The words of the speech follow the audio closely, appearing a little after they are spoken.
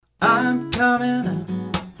I'm coming up,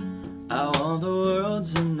 I want the world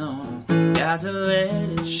to know, got to let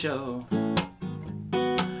it show.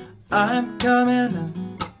 I'm coming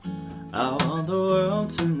up, I want the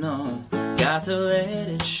world to know, got to let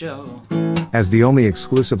it show. As the only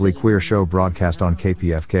exclusively queer show broadcast on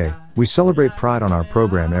KPFK, we celebrate Pride on our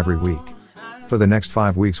program every week. For the next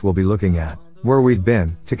 5 weeks we'll be looking at where we've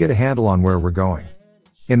been to get a handle on where we're going.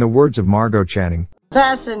 In the words of Margot Channing,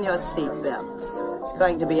 fasten your seatbelts. It's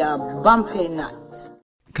going to be a bumpy night.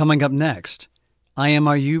 Coming up next,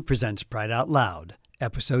 IMRU presents Pride Out Loud,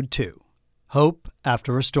 Episode 2, Hope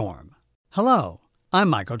After a Storm. Hello, I'm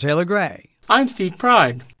Michael Taylor Gray. I'm Steve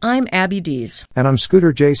Pride. I'm Abby Dees. and I'm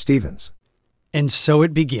Scooter J. Stevens. And so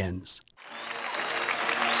it begins.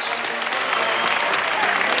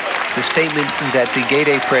 The statement that the Gay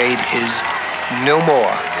Day Parade is no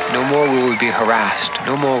more. No more will we be harassed.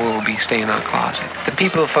 No more will we be staying in our closet. The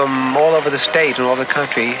people from all over the state and all the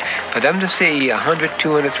country, for them to see 100,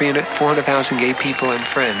 200, 300, 400,000 gay people and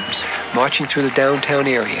friends marching through the downtown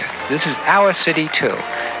area. This is our city, too.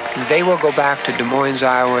 They will go back to Des Moines,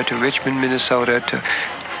 Iowa, to Richmond, Minnesota, to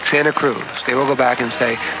Santa Cruz. They will go back and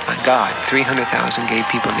say, my God, 300,000 gay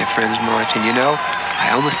people and their friends march. And you know,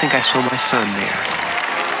 I almost think I saw my son there.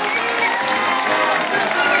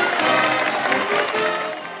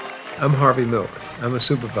 I'm Harvey Milk. I'm a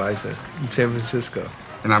supervisor in San Francisco.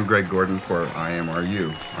 And I'm Greg Gordon for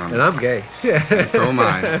IMRU. And I'm gay. And so am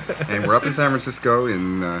I. And we're up in San Francisco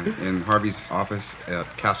in Harvey's office at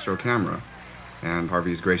Castro Camera. And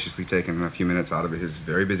Harvey's graciously taken a few minutes out of his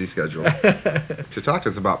very busy schedule to talk to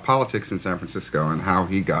us about politics in San Francisco and how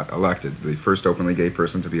he got elected, the first openly gay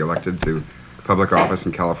person to be elected to public office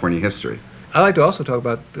in California history. I like to also talk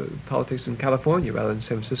about politics in California rather than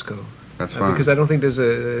San Francisco. That's fine. Because I don't think there's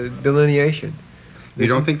a delineation. You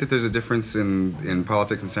don't think that there's a difference in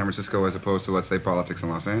politics in San Francisco as opposed to, let's say, politics in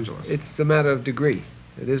Los Angeles? It's a matter of degree.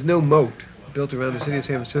 There's no moat built around the city of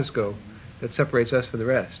San Francisco that separates us from the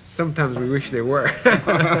rest. Sometimes we wish there were.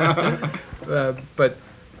 But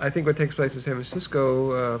I think what takes place in San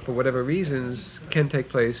Francisco, for whatever reasons, can take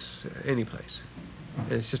place any place.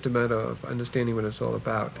 And it's just a matter of understanding what it's all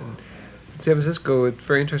about. And San Francisco, it's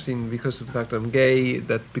very interesting because of the fact that I'm gay.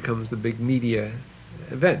 That becomes the big media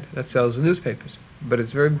event that sells the newspapers. But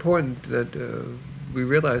it's very important that we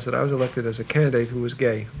realize that I was elected as a candidate who was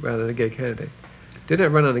gay rather than a gay candidate. Did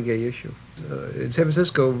not run on a gay issue. In San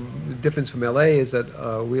Francisco, the difference from LA is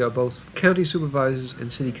that we are both county supervisors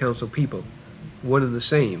and city council people, one and the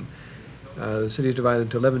same. The city is divided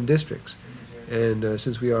into 11 districts. And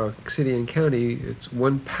since we are city and county, it's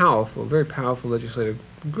one powerful, very powerful legislative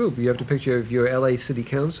group. You have to picture if your LA City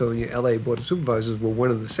Council and your LA Board of Supervisors were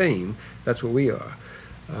one and the same, that's what we are.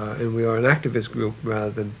 And we are an activist group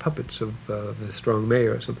rather than puppets of the strong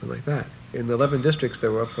mayor or something like that. In the 11 districts that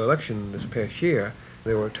were up for election this past year,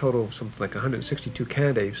 there were a total of something like 162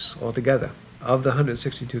 candidates altogether. Of the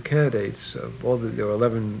 162 candidates, there were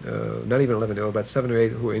 11, not even 11, there were about 7 or 8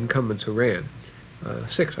 who were incumbents who ran.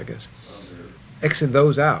 6, I guess. Exit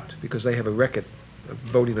those out because they have a record of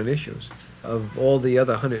voting on issues. Of all the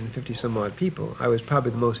other 150 some odd people, I was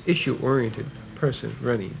probably the most issue-oriented person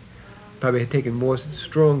running. Probably had taken more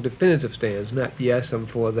strong definitive stands, not yes, I'm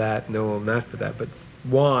for that, no, I'm not for that, but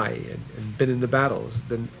why, and been in the battles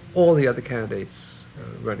than all the other candidates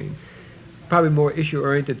running. Probably more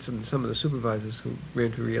issue-oriented than some of the supervisors who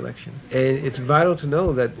ran for re-election. And it's vital to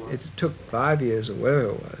know that it took 5 years or whatever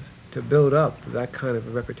it was to build up that kind of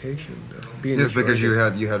a reputation. Yes, because you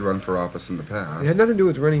had run for office in the past. It had nothing to do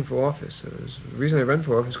with running for office. The reason I ran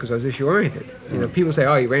for office is because I was issue-oriented. You know, people say,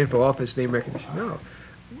 oh, you ran for office, name recognition. No.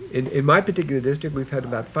 In my particular district, we've had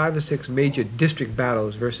about 5 or 6 major district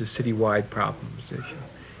battles versus citywide problems.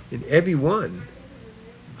 In every one,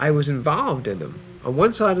 I was involved in them, on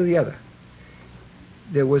one side or the other.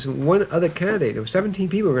 There wasn't one other candidate. There were 17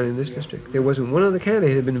 people running this district. There wasn't one other candidate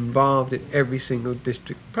who had been involved in every single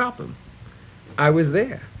district problem. I was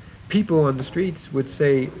there. People on the streets would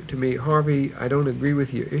say to me, Harvey, I don't agree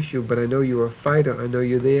with your issue, but I know you're a fighter. I know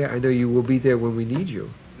you're there. I know you will be there when we need you.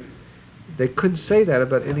 They couldn't say that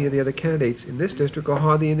about any of the other candidates in this district or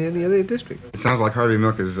hardly in any other district. It sounds like Harvey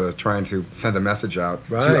Milk is trying to send a message out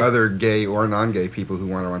Right. to other gay or non-gay people who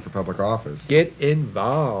want to run for public office. Get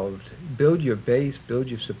involved. Build your base. Build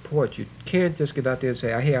your support. You can't just get out there and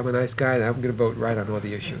say, hey, I'm a nice guy and I'm going to vote right on all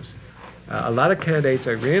the issues. A lot of candidates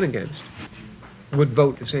I ran against would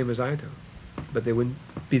vote the same as I do, but they wouldn't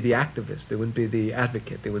be the activist. They wouldn't be the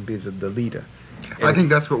advocate. They wouldn't be the leader. I think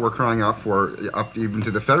that's what we're crying out for, up even to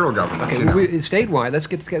the federal government. Okay, you know. statewide, let's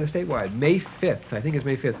get together statewide. May 5th, I think it's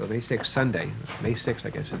May 5th or May 6th, Sunday. May 6th, I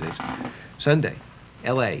guess it is. Sunday,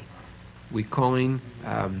 L.A. we're calling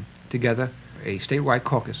together a statewide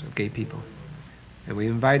caucus of gay people. And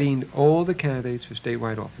we're inviting all the candidates for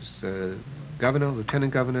statewide office, governor,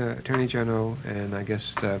 lieutenant governor, attorney general, and I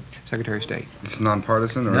guess secretary of state. It's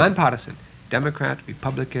nonpartisan? Or? Nonpartisan. Democrat,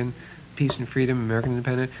 Republican, Peace and Freedom, American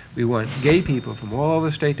Independent. We want gay people from all over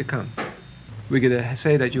the state to come. We're going to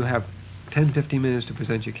say that you have 10, 15 minutes to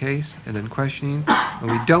present your case, and then questioning.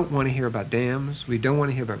 And we don't want to hear about dams. We don't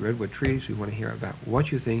want to hear about redwood trees. We want to hear about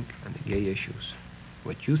what you think on the gay issues.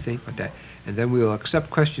 What you think about that. And then we'll accept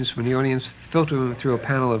questions from the audience, filter them through a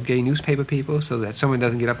panel of gay newspaper people so that someone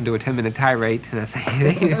doesn't get up and do a 10-minute tirade, and that's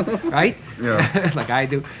right? Yeah. Like I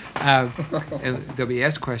do. And they'll be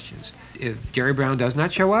asked questions. If Jerry Brown does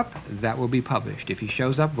not show up, that will be published. If he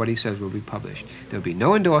shows up, what he says will be published. There'll be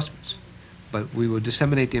no endorsements, but we will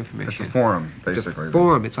disseminate the information. It's a forum, basically. It's a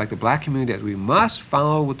forum. It's like the black community does. We must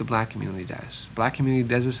follow what the black community does. Black community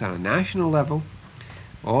does this on a national level.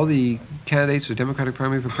 All the candidates for Democratic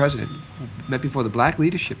primary for president met before the Black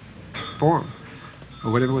Leadership Forum,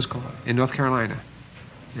 or whatever it was called, in North Carolina,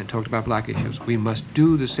 and talked about black issues. We must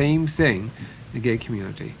do the same thing in the gay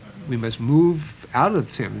community. We must move out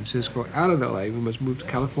of San Francisco, out of LA. We must move to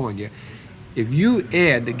California. If you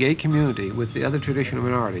add the gay community with the other traditional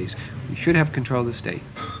minorities, we should have control of the state.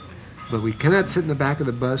 But we cannot sit in the back of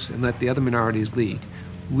the bus and let the other minorities lead.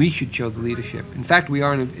 We should show the leadership. In fact, we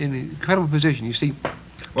are in an incredible position. You see,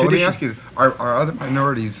 well, let me ask you, are other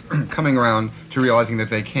minorities coming around to realizing that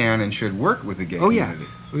they can and should work with the gay community? Oh,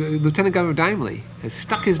 yeah. Lieutenant Governor Dimely has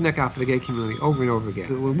stuck his neck out for the gay community over and over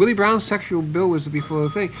again. When Willie Brown's sexual bill was before the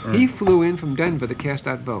thing, he flew in from Denver to cast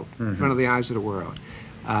that vote in front of the eyes of the world.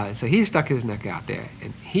 So he stuck his neck out there,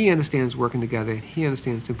 and he understands working together, and he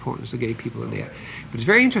understands the importance of gay people in there. But it's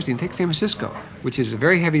very interesting. Take San Francisco, which is a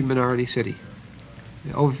very heavy minority city.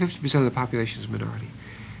 Over 50% of the population is minority.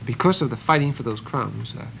 Because of the fighting for those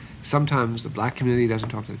crumbs, sometimes the black community doesn't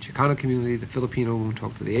talk to the Chicano community, the Filipino won't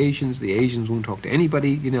talk to the Asians won't talk to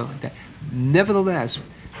anybody, you know. Nevertheless,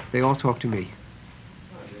 they all talk to me,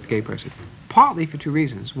 the gay person. Partly for two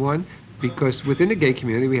reasons. One, because within the gay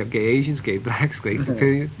community we have gay Asians, gay blacks, gay,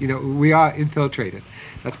 you know, we are infiltrated.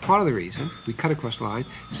 That's part of the reason. We cut across the line.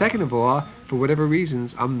 Second of all, for whatever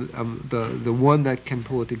reasons, I'm the one that can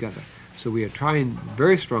pull it together. So we are trying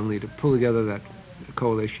very strongly to pull together that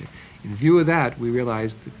coalition. In view of that, we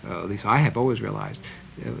realized, at least I have always realized,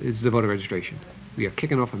 is the voter registration. We are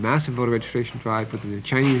kicking off a massive voter registration drive with the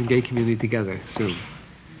Chinese and gay community together soon.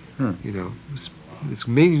 You know, there's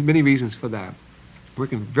many reasons for that.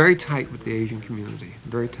 Working very tight with the Asian community,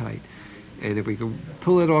 very tight. And if we can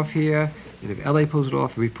pull it off here, and if LA pulls it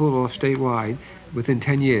off, if we pull it off statewide, within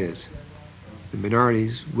 10 years, the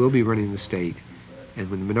minorities will be running the state. And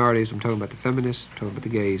when the minorities, I'm talking about the feminists, I'm talking about the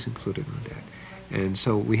gays included in that. And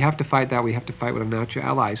so we have to fight that. We have to fight with our natural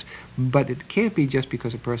allies. But it can't be just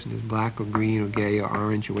because a person is black or green or gay or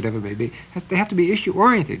orange or whatever it may be. They have to be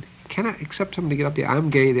issue-oriented. You cannot accept someone to get up there, I'm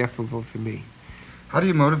gay, therefore vote for me. How do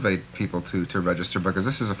you motivate people to register? Because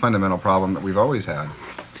this is a fundamental problem that we've always had.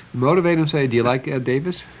 Motivate them, say, do you like Ed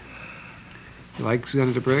Davis? You like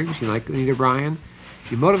Senator Briggs? You like Anita Bryan?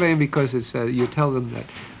 You motivate them because it's, you tell them that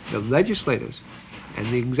the legislators and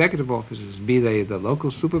the executive officers, be they the local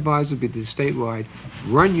supervisor, be they statewide,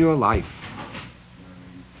 run your life.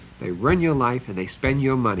 They run your life and they spend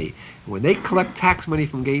your money. And when they collect tax money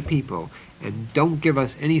from gay people and don't give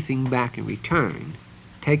us anything back in return,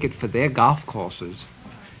 take it for their golf courses,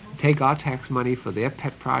 take our tax money for their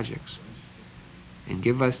pet projects, and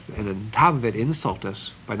give us, and on top of it, insult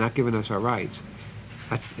us by not giving us our rights.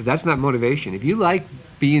 That's not motivation. If you like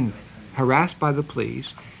being harassed by the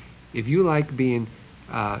police, if you like being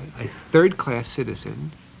a third-class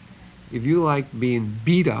citizen, if you like being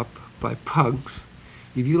beat up by punks,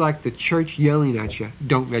 if you like the church yelling at you,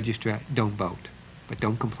 don't register, don't vote, but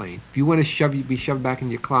don't complain. If you want to be shoved back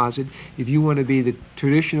in your closet, if you want to be the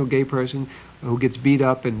traditional gay person who gets beat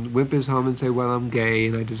up and whimpers home and say, well, I'm gay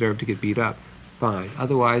and I deserve to get beat up, fine.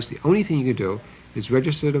 Otherwise, the only thing you can do is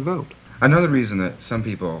register to vote. Another reason that some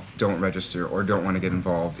people don't register or don't want to get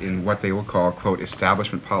involved in what they will call, quote,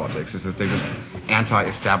 establishment politics is that they're just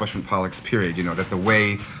anti-establishment politics, period. You know, that the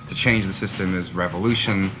way to change the system is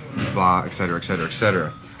revolution, blah, et cetera, et cetera, et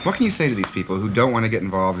cetera. What can you say to these people who don't want to get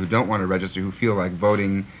involved, who don't want to register, who feel like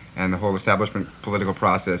voting and the whole establishment political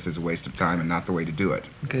process is a waste of time and not the way to do it?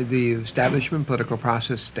 Okay, the establishment political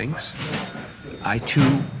process stinks. I,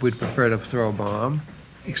 too, would prefer to throw a bomb,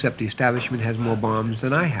 except the establishment has more bombs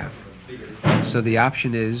than I have. So the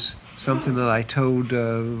option is something that I told,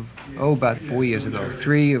 about 4 years ago.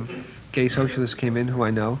 3 of gay socialists came in who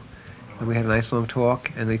I know, and we had a nice long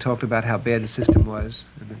talk, and they talked about how bad the system was,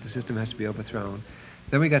 and that the system has to be overthrown.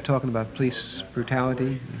 Then we got talking about police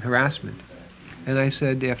brutality and harassment. And I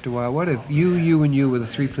said after a while, what if you, and you were the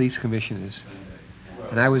 3 police commissioners?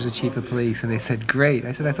 And I was the chief of police. And they said, great.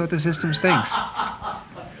 I said, I thought the system stinks.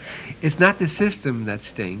 It's not the system that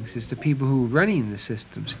stinks. It's the people who are running the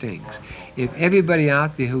system stinks. If everybody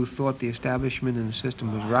out there who thought the establishment and the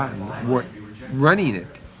system was rotten were running it,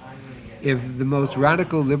 if the most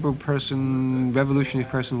radical liberal person, revolutionary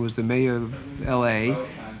person was the mayor of L.A.,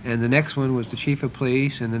 and the next one was the chief of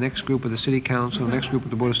police, and the next group of the city council, the next group of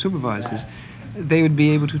the board of supervisors, they would be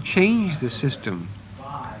able to change the system.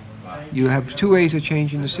 You have 2 ways of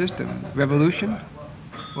changing the system: revolution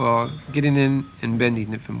or getting in and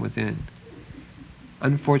bending it from within.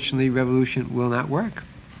 Unfortunately, revolution will not work.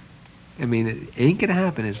 I mean, it ain't gonna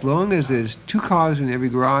happen. As long as there's 2 cars in every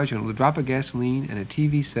garage and a drop of gasoline and a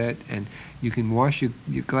TV set and you can wash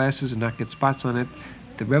your glasses and not get spots on it,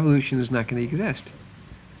 the revolution is not gonna exist.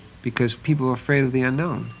 Because people are afraid of the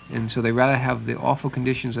unknown. And so they rather have the awful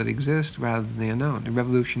conditions that exist rather than the unknown. The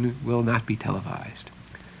revolution will not be televised.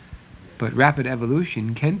 But rapid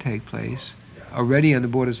evolution can take place. Already on the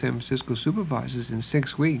Board of San Francisco Supervisors in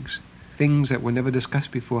 6 weeks, things that were never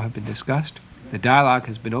discussed before have been discussed. The dialogue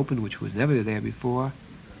has been opened, which was never there before,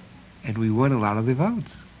 and we won a lot of the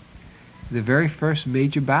votes. The very first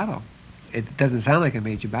major battle, it doesn't sound like a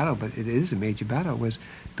major battle, but it is a major battle, was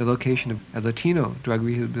the location of a Latino drug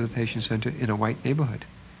rehabilitation center in a white neighborhood.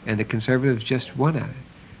 And the conservatives just won at it.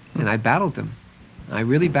 And I battled them. I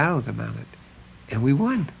really battled them on it. And we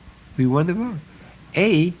won. We won the vote.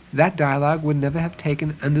 That dialogue would never have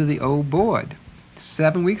taken under the old board.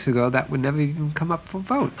 7 weeks ago, that would never even come up for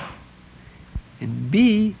vote. And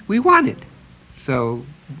B, we won it. So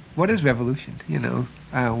what is revolution?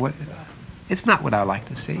 It's not what I like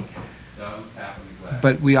to see.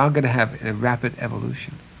 But we are going to have a rapid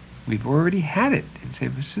evolution. We've already had it in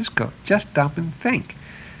San Francisco. Just stop and think.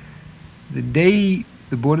 The day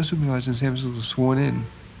the Board of Supervisors in San Francisco was sworn in,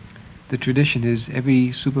 the tradition is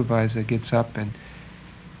every supervisor gets up and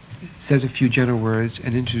says a few gentle words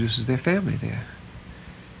and introduces their family there.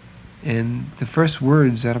 And the first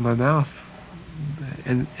words out of my mouth,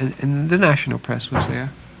 and the national press was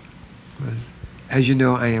there, was, as you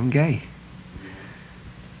know, I am gay.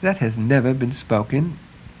 That has never been spoken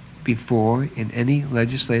before in any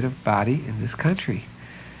legislative body in this country.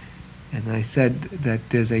 And I said that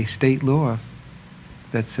there's a state law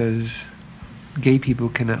that says gay people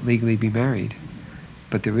cannot legally be married,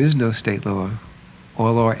 but there is no state law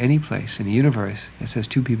or law any place in the universe that says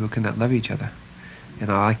 2 people cannot love each other. And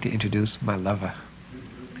I like to introduce my lover.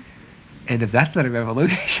 And if that's not a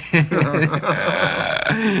revolution,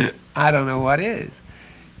 I don't know what is.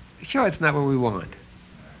 Sure, it's not what we want.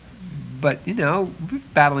 But, we're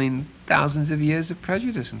battling thousands of years of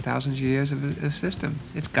prejudice and thousands of years of a system.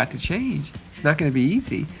 It's got to change. It's not going to be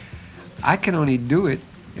easy. I can only do it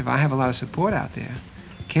if I have a lot of support out there.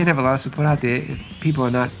 Can't have a lot of support out there if people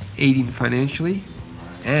are not aiding financially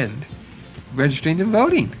and registering and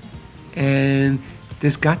voting. And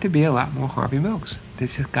there's got to be a lot more Harvey Milks.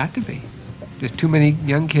 There's just got to be. There's too many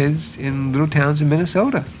young kids in little towns in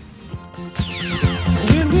Minnesota.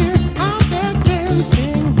 When we're out there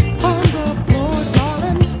dancing on the floor,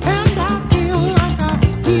 darling, and I feel like I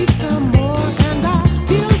need some more, and I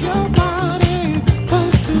feel your body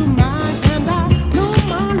close to mine, and I know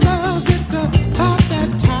my love, it's about that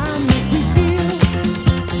time. Make me feel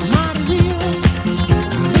mighty real,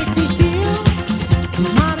 make me feel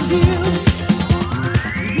mighty real,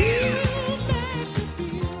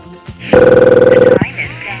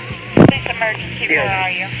 Where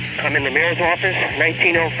are you? I'm in the mayor's office,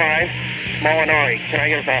 1905, Molinari. Can I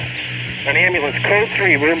get an ambulance? Code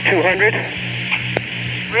 3, room 200.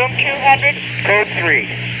 Room 200? Code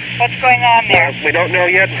 3. What's going on there? We don't know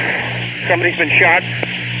yet. Somebody's been shot.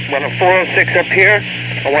 I want a 406 up here.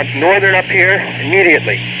 I want Northern up here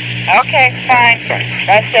immediately. Okay, fine.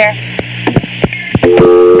 Right there.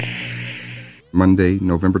 Monday,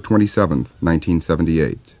 November 27th,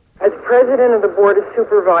 1978. As president of the Board of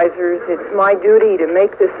Supervisors, it's my duty to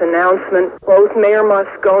make this announcement. Both Mayor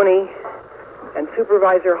Moscone and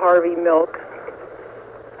Supervisor Harvey Milk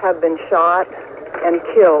have been shot and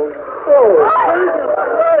killed.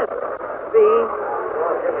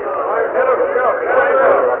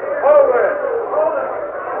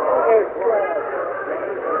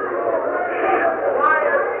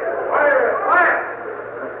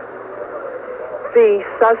 The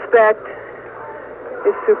suspect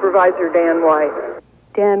is Supervisor Dan White.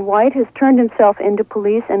 Dan White has turned himself into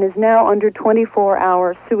police and is now under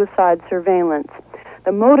 24-hour suicide surveillance.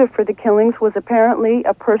 The motive for the killings was apparently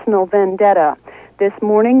a personal vendetta. This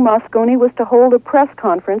morning, Moscone was to hold a press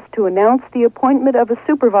conference to announce the appointment of a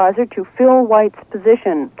supervisor to fill White's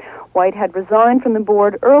position. White had resigned from the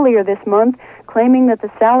board earlier this month, claiming that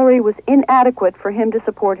the salary was inadequate for him to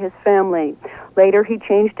support his family. Later, he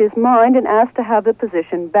changed his mind and asked to have the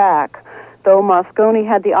position back. Though Moscone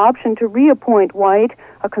had the option to reappoint White,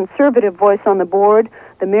 a conservative voice on the board,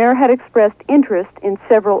 the mayor had expressed interest in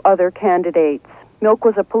several other candidates. Milk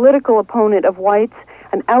was a political opponent of White's,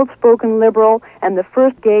 an outspoken liberal, and the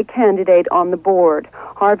first gay candidate on the board.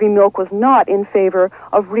 Harvey Milk was not in favor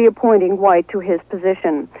of reappointing White to his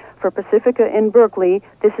position. For Pacifica in Berkeley,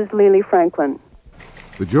 this is Lily Franklin.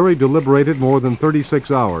 The jury deliberated more than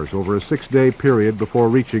 36 hours over a 6-day period before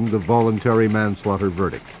reaching the voluntary manslaughter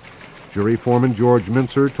verdict. Jury foreman George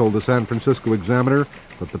Mincer told the San Francisco Examiner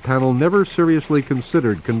that the panel never seriously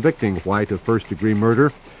considered convicting White of first-degree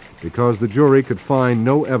murder because the jury could find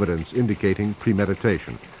no evidence indicating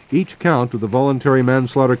premeditation. Each count of the voluntary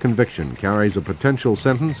manslaughter conviction carries a potential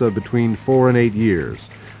sentence of between 4 and 8 years.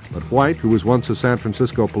 But White, who was once a San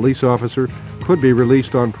Francisco police officer, could be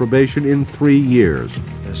released on probation in 3 years.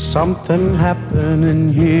 There's something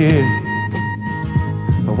happening here.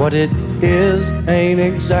 What it is ain't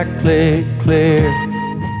exactly clear.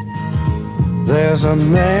 There's a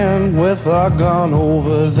man with a gun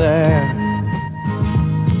over there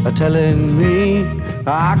telling me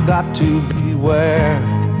I got to beware.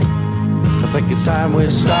 I think it's time we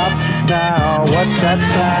stop now. What's that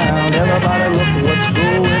sound? Everybody look what's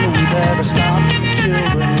going. We better stop.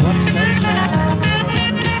 Children, what's that sound?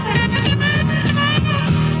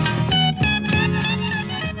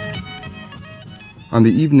 On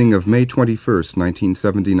the evening of May 21st,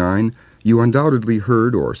 1979, you undoubtedly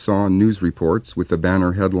heard or saw news reports with the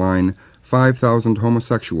banner headline, 5,000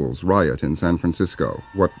 homosexuals riot in San Francisco,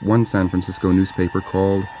 what one San Francisco newspaper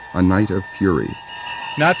called a night of fury.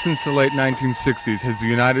 Not since the late 1960s has the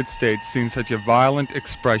United States seen such a violent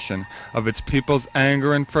expression of its people's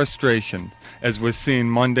anger and frustration as was seen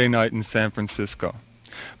Monday night in San Francisco.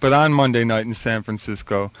 But on Monday night in San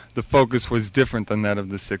Francisco, the focus was different than that of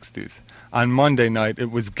the 60s. On Monday night,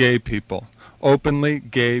 it was gay people, openly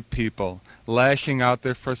gay people, lashing out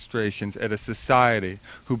their frustrations at a society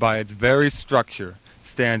who by its very structure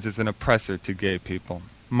stands as an oppressor to gay people.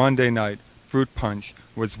 Monday night, Fruit Punch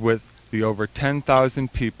was with the over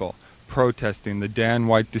 10,000 people protesting the Dan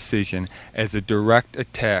White decision as a direct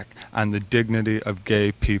attack on the dignity of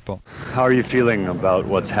gay people. How are you feeling about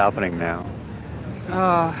what's happening now?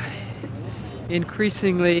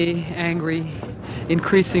 Increasingly angry,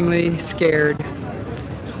 increasingly scared,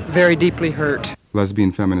 very deeply hurt.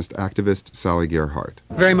 Lesbian feminist activist Sally Gerhardt.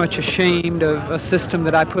 Very much ashamed of a system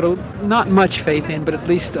that I put not much faith in, but at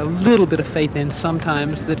least a little bit of faith in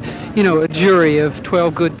sometimes, that, you know, a jury of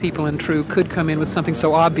 12 good people and true could come in with something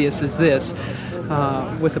so obvious as this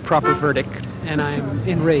with a proper verdict, and I'm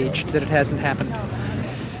enraged that it hasn't happened.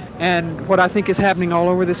 And what I think is happening all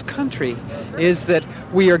over this country is that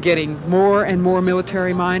we are getting more and more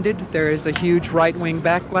military-minded. There is a huge right-wing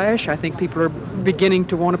backlash. I think people are beginning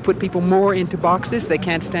to want to put people more into boxes. They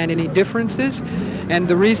can't stand any differences. And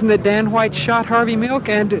the reason that Dan White shot Harvey Milk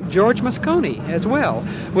and George Moscone as well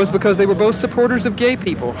was because they were both supporters of gay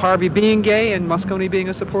people, Harvey being gay and Moscone being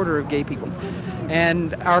a supporter of gay people.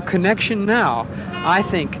 And our connection now, I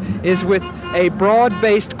think, is with a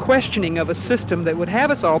broad-based questioning of a system that would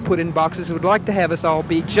have us all put in boxes, would like to have us all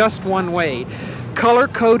be just one way,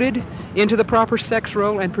 color-coded into the proper sex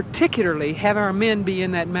role, and particularly have our men be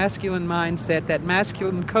in that masculine mindset, that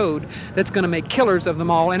masculine code that's going to make killers of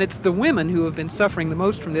them all. And it's the women who have been suffering the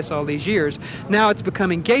most from this all these years. Now it's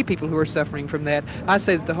becoming gay people who are suffering from that. I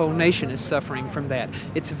say that the whole nation is suffering from that.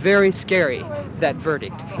 It's very scary, that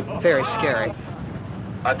verdict. Very scary.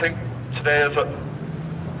 I think today is a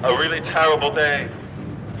really terrible day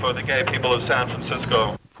for the gay people of San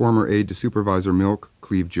Francisco. Former aide to Supervisor Milk,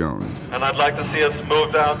 Cleve Jones. And I'd like to see us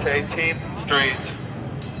move down to 18th Street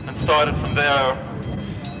and start it from there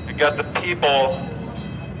and get the people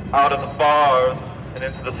out of the bars and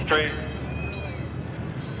into the streets.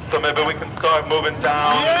 So maybe we can start moving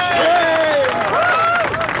down the street.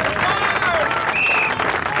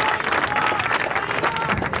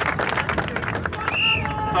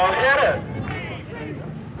 So hit it!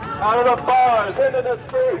 Out of the bars, into the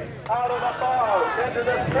street! Out of the bars, into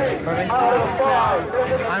the street! Out of the bars, into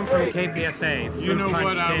the street! I'm from KPFA. You know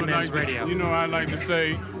what I would like Radio. You know I'd like to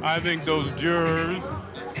say, I think those jurors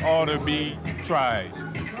ought to be tried.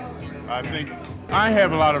 I think I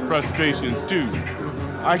have a lot of frustrations too.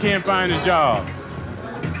 I can't find a job.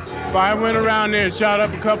 If I went around there and shot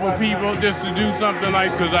up a couple people just to do something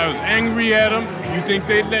like, because I was angry at them, you think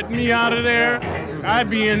they'd let me out of there? I'd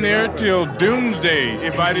be in there till doomsday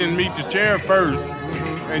if I didn't meet the chair first.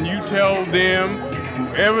 And you tell them,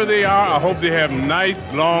 whoever they are, I hope they have nice,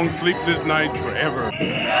 long, sleepless nights forever.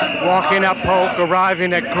 Walking up Polk,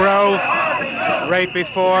 arriving at Grove, right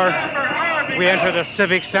before we enter the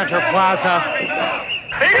Civic Center Plaza.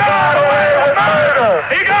 He got away with murder!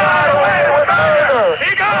 He got away with murder!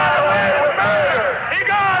 He got away with murder! He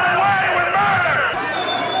got away with murder!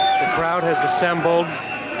 The crowd has assembled.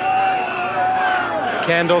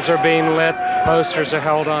 Candles are being lit. Posters are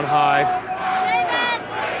held on high.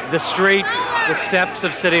 The street, the steps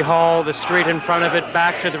of City Hall, the street in front of it,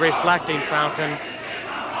 back to the reflecting fountain,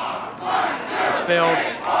 is filled.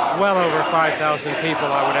 Well over 5,000 people,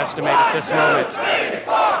 I would estimate, at this moment.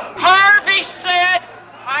 Harvey said,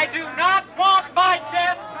 I do not want my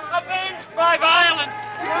death avenged by violence.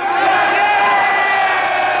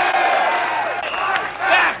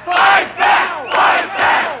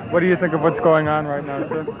 What do you think of what's going on right now,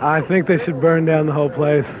 sir? I think they should burn down the whole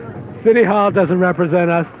place. City Hall doesn't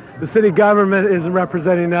represent us. The city government isn't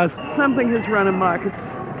representing us. Something has run amok.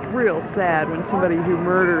 It's real sad when somebody who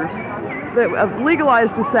murders. A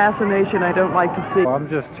legalized assassination I don't like to see. Well, I'm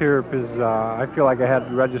just here because I feel like I had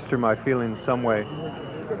to register my feelings some way.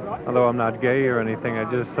 Although I'm not gay or anything, I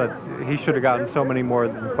just said he should have gotten so many more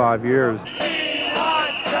than 5 years.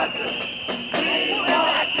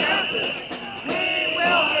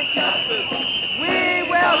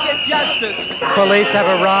 Justice. Police have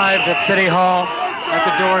arrived at City Hall, at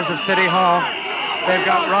the doors of City Hall. They've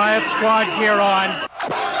got riot squad gear on.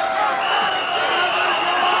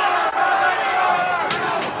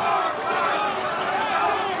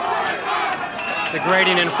 The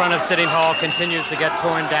grating in front of City Hall continues to get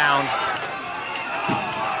torn down.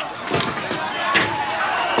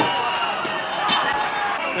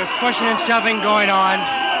 There's pushing and shoving going on.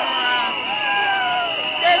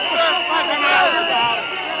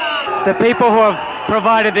 The people who have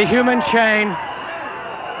provided the human chain,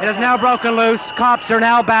 it has now broken loose. Cops are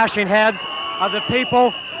now bashing heads of the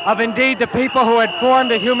people, indeed the people who had formed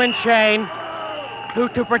the human chain, who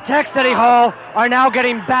to protect City Hall are now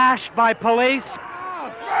getting bashed by police.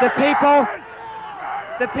 The people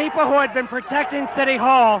who had been protecting City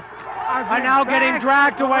Hall are now getting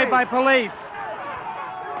dragged away by police.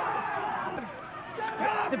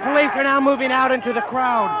 The police are now moving out into the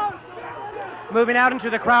crowd.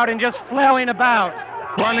 And just flailing about.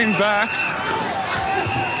 Running back.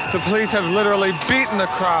 The police have literally beaten the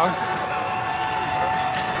crowd.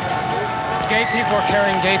 Gay people are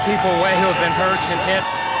carrying gay people away who have been hurt and hit.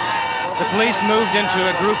 The police moved into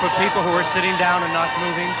a group of people who were sitting down and not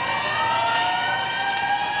moving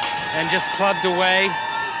and just clubbed away.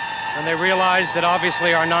 And they realized that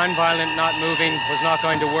obviously our nonviolent not moving was not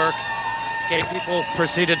going to work. Gay people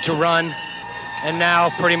proceeded to run. And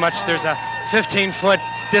now pretty much there's a 15-foot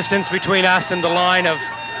distance between us and the line of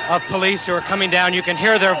police who are coming down. You can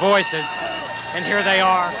hear their voices, and here they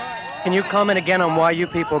are. Can you comment again on why you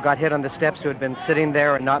people got hit on the steps who had been sitting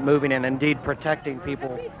there and not moving and indeed protecting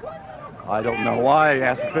people? I don't know why.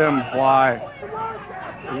 Ask them why.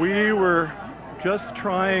 We were just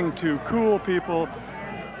trying to cool people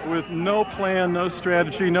with no plan, no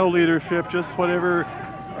strategy, no leadership, just whatever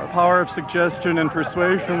power of suggestion and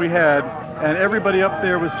persuasion we had. And everybody up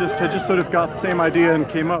there had just sort of got the same idea and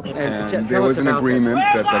came up. And there was an agreement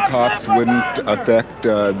that the cops wouldn't affect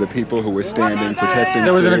the people who were standing protecting.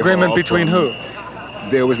 There was an agreement between who?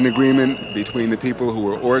 There was an agreement between the people who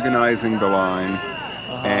were organizing the line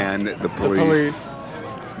and the police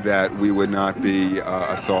that we would not be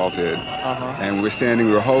assaulted. And we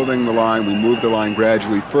were holding the line. We moved the line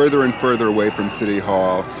gradually further and further away from City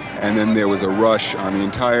Hall. And then there was a rush on the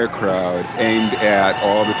entire crowd aimed at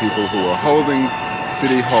all the people who were holding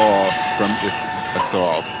City Hall from its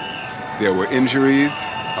assault. There were injuries,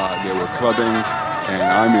 there were clubbings, and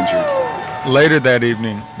I'm injured. Later that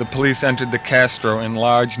evening, the police entered the Castro in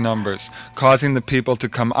large numbers, causing the people to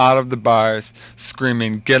come out of the bars,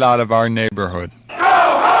 screaming, "Get out of our neighborhood."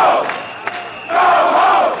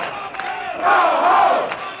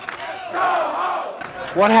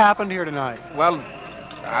 What happened here tonight? Well,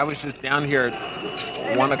 I was just down here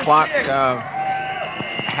at 1 o'clock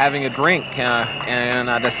having a drink, and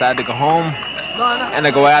I decided to go home. And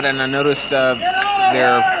I go out and I notice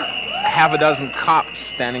there are half a dozen cops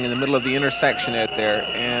standing in the middle of the intersection out there.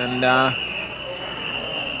 And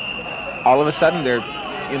all of a sudden, there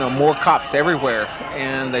are more cops everywhere.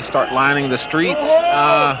 And they start lining the streets.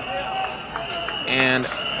 And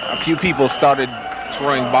a few people started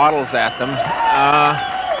throwing bottles at them.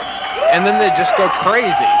 And then they just go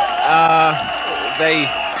crazy. They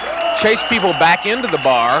chased people back into the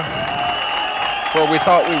bar where we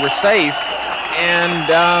thought we were safe, and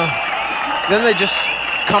then they just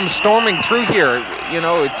come storming through here. You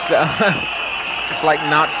know, it's it's like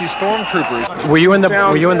Nazi stormtroopers. Were you in the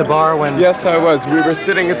bar when? Yes, I was. We were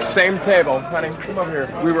sitting at the same table. Honey, come over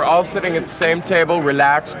here. We were all sitting at the same table,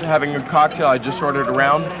 relaxed, having a cocktail. I just ordered a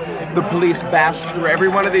round. The police bashed through every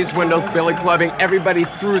one of these windows, billy clubbing everybody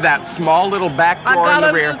through that small little back door in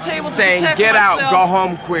the rear, saying, "Get out, go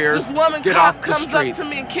home, queers, This woman get cop off the comes streets." up to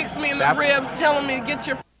me and kicks me in the ribs, telling me to get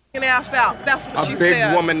your f***ing ass out. That's what she A big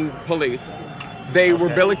said. woman police. They were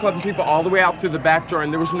billy clubbing people all the way out through the back door,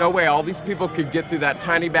 and there was no way all these people could get through that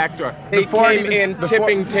tiny back door. They came in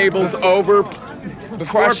tipping tables over,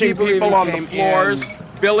 crushing people on the floors,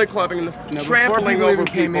 billy clubbing, trampling over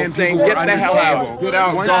people, saying, "Get the hell out, get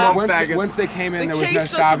out, go home, faggots." Once they came in, there was no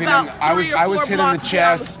stopping them. I was hit in the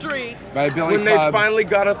chest by a billy When club. they finally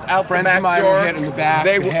got us out the Friends back of mine door, were hit in the back,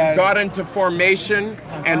 they the head. got into formation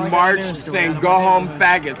and marched, saying, "Go home,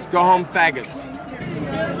 faggots, go home, faggots."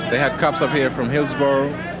 They had cops up here from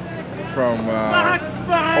Hillsborough, from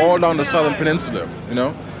all down the southern peninsula, you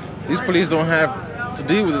know. These police don't have to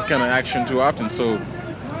deal with this kind of action too often, so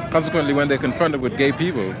consequently when they're confronted with gay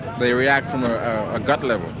people, they react from a gut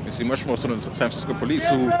level. You see, much more so than San Francisco police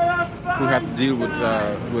who have to deal with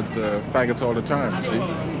faggots all the time, you see.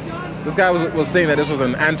 This guy was saying that this was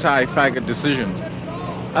an anti-faggot decision.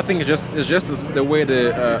 I think it's just the way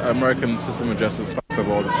the American system of justice fucks up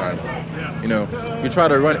all the time. You know, you try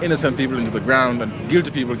to run innocent people into the ground and guilty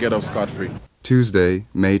people get off scot-free. Tuesday,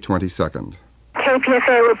 May 22nd.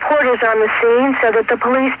 KPFA reporters on the scene said that the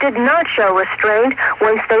police did not show restraint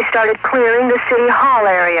once they started clearing the City Hall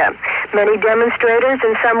area. Many demonstrators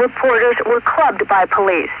and some reporters were clubbed by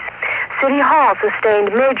police. City Hall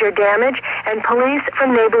sustained major damage, and police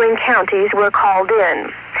from neighboring counties were called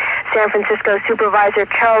in. San Francisco Supervisor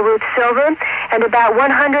Carol Ruth Silver and about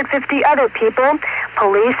 150 other people,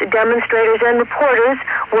 police, demonstrators, and reporters,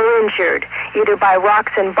 were injured, either by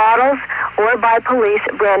rocks and bottles or by police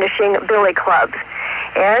brandishing billy clubs.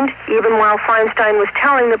 And even while Feinstein was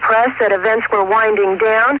telling the press that events were winding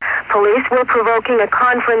down, police were provoking a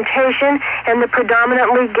confrontation in the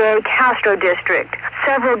predominantly gay Castro district.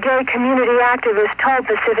 Several gay community activists told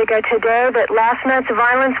Pacifica Today that last night's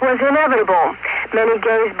violence was inevitable. Many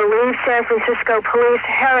gays believe San Francisco police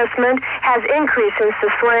harassment has increased since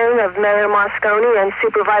the slaying of Mayor Moscone and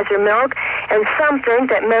Supervisor Milk, and some think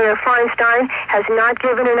that Mayor Feinstein has not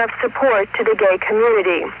given enough support to the gay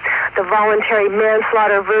community. The voluntary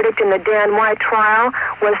manslaughter verdict in the Dan White trial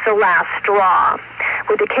was the last straw.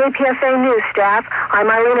 With the KPFA News staff, I'm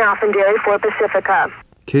Eileen Alfandary for Pacifica.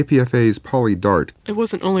 KPFA's Polly Dart. It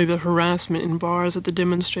wasn't only the harassment in bars that the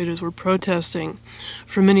demonstrators were protesting.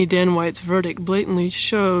 For many, Dan White's verdict blatantly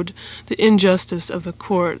showed the injustice of the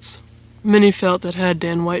courts. Many felt that had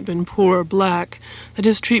Dan White been poor or black, that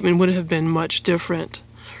his treatment would have been much different.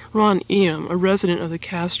 Ron Eam, a resident of the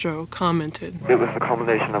Castro, commented, "It was the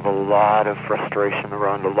culmination of a lot of frustration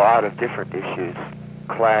around a lot of different issues.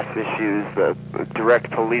 Class issues, the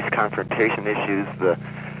direct police confrontation issues,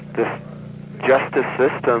 this justice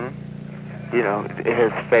system, you know, it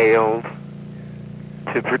has failed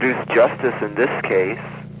to produce justice in this case.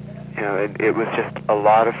 You know, it was just a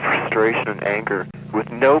lot of frustration and anger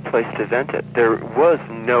with no place to vent it. There was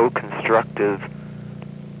no constructive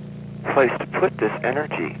place to put this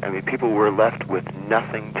energy. I mean, people were left with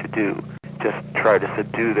nothing to do. Just try to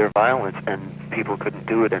subdue their violence, and people couldn't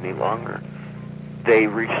do it any longer. They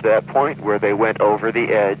reached that point where they went over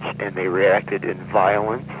the edge and they reacted in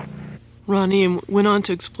violence. Ron Eam went on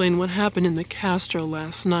to explain what happened in the Castro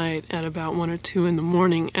last night at about 1 or 2 in the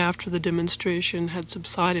morning after the demonstration had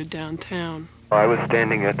subsided downtown. I was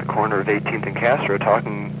standing at the corner of 18th and Castro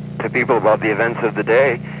talking to people about the events of the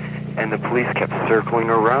day, and the police kept circling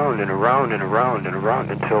around and around and around and around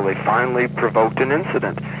until they finally provoked an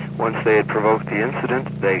incident. Once they had provoked the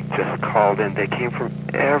incident, they just called in. They came from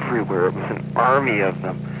everywhere. It was an army of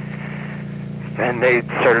them. And they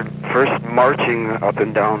started first marching up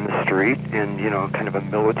and down the street in, you know, kind of a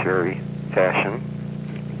military fashion.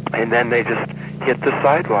 And then they just hit the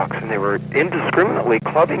sidewalks, and they were indiscriminately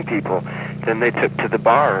clubbing people. Then they took to the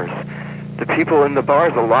bars. The people in the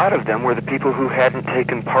bars, a lot of them were the people who hadn't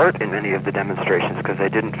taken part in any of the demonstrations because they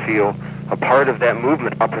didn't feel a part of that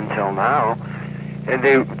movement up until now. And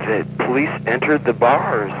the police entered the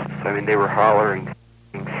bars. I mean, they were hollering,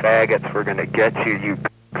 "Faggots, we're going to get you, you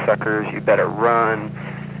suckers, you better run,"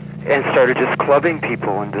 and started just clubbing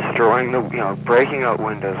people and destroying the, you know, breaking out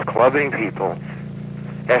windows, clubbing people.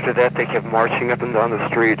 After that, they kept marching up and down the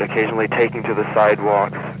street, occasionally taking to the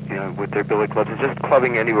sidewalks, you know, with their billy clubs and just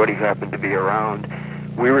clubbing anybody who happened to be around.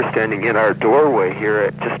 We were standing in our doorway here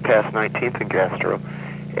at just past 19th and Castro,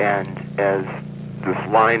 and as this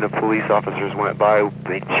line of police officers went by.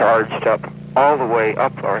 They charged up all the way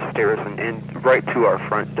up our stairs and in right to our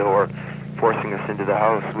front door, forcing us into the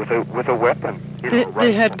house with a weapon.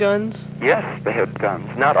 They had guns? Yes, they had guns.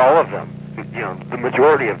 Not all of them. You know, the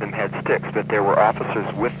majority of them had sticks, but there were officers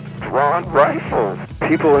with drawn rifles.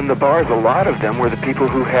 People in the bars, a lot of them were the people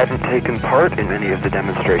who hadn't taken part in any of the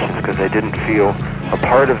demonstrations because they didn't feel a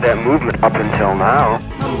part of that movement up until now.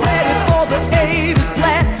 I'm ready for the aid, it's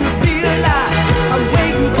glad to be alive. I'm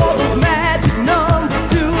waiting for those magic numbers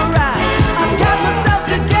to arrive. I've got myself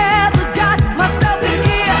together, got myself in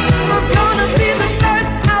gear. I'm gonna be the first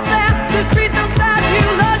out there to greet those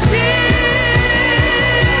fabulous years.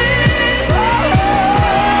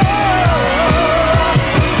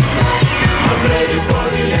 I'm ready for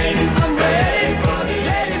the 80s. I'm ready for the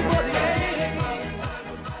 80s.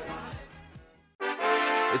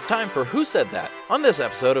 It's time for Who Said That on this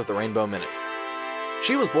episode of the Rainbow Minute.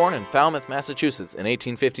 She was born in Falmouth, Massachusetts in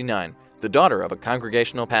 1859, the daughter of a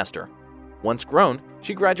Congregational pastor. Once grown,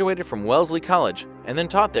 she graduated from Wellesley College and then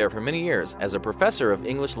taught there for many years as a professor of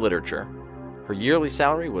English literature. Her yearly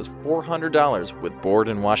salary was $400 with board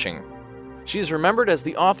and washing. She is remembered as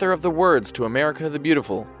the author of the words to America the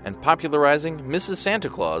Beautiful and popularizing Mrs. Santa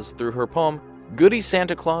Claus through her poem Goody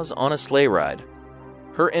Santa Claus on a Sleigh Ride.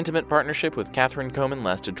 Her intimate partnership with Catherine Coman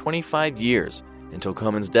lasted 25 years until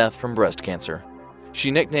Coman's death from breast cancer. She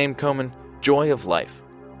nicknamed Coman Joy of Life.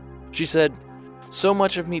 She said, "So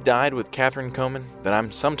much of me died with Catherine Coman that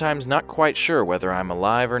I'm sometimes not quite sure whether I'm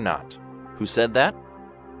alive or not." Who said that?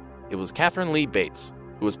 It was Catherine Lee Bates,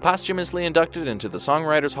 who was posthumously inducted into the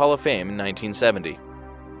Songwriters Hall of Fame in 1970.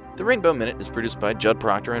 The Rainbow Minute is produced by Judd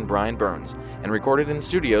Proctor and Brian Burns and recorded in the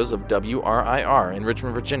studios of WRIR in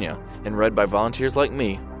Richmond, Virginia, and read by volunteers like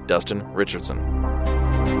me, Dustin Richardson.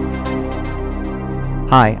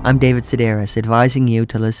 Hi, I'm David Sedaris, advising you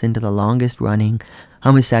to listen to the longest-running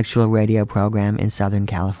homosexual radio program in Southern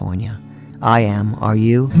California. I am, are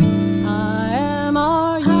you? I am,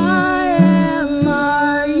 are you? I am,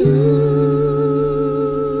 are you?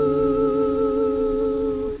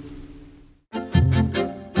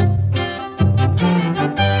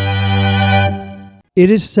 It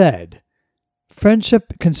is said,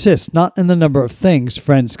 friendship consists not in the number of things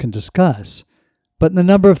friends can discuss, but in the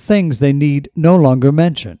number of things they need no longer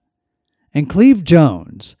mention. And Cleve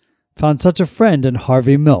Jones found such a friend in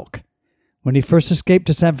Harvey Milk when he first escaped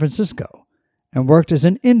to San Francisco and worked as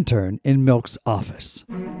an intern in Milk's office.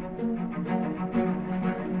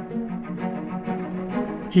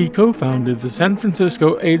 He co-founded the San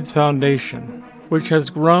Francisco AIDS Foundation, which has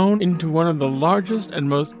grown into one of the largest and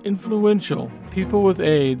most influential people with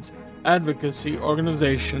AIDS advocacy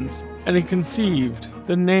organizations, and he conceived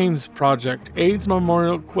the NAMES Project AIDS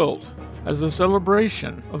Memorial Quilt as a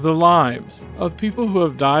celebration of the lives of people who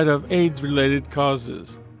have died of AIDS-related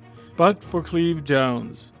causes. But for Cleve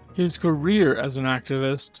Jones, his career as an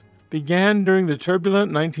activist began during the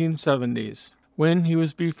turbulent 1970s, when he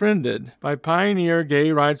was befriended by pioneer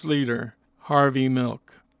gay rights leader Harvey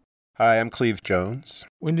Milk. Hi, I'm Cleve Jones.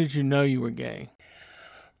 When did you know you were gay?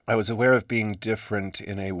 I was aware of being different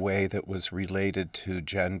in a way that was related to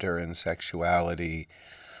gender and sexuality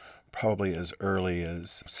probably as early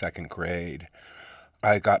as second grade.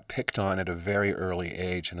 I got picked on at a very early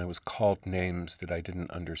age, and I was called names that I didn't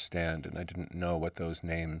understand, and I didn't know what those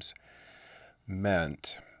names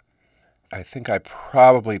meant. I think I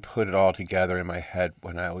probably put it all together in my head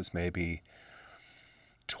when I was maybe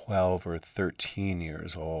 12 or 13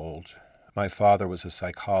 years old. My father was a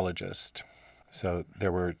psychologist, so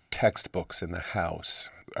there were textbooks in the house.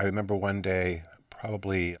 I remember one day,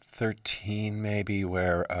 probably 13 maybe,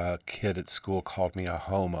 where a kid at school called me a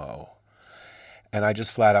homo. And I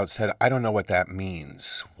just flat out said, I don't know what that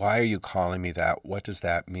means. Why are you calling me that? What does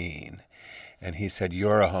that mean? And he said,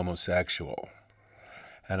 you're a homosexual.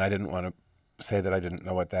 And I didn't want to say that I didn't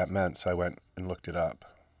know what that meant, so I went and looked it up.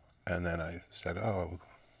 And then I said, oh,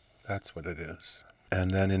 that's what it is.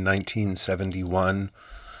 And then in 1971,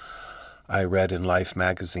 I read in Life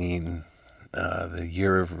magazine, the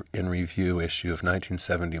Year in Review issue of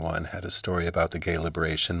 1971 had a story about the gay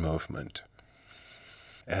liberation movement.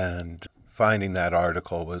 And finding that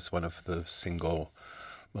article was one of the single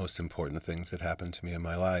most important things that happened to me in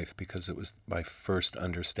my life, because it was my first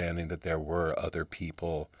understanding that there were other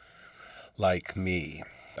people like me.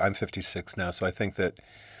 I'm 56 now, so I think that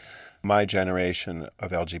my generation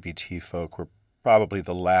of LGBT folk were probably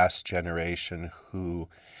the last generation who,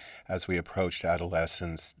 as we approached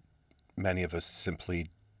adolescence, many of us simply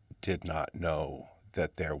did not know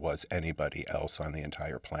that there was anybody else on the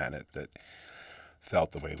entire planet that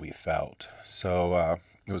felt the way we felt. So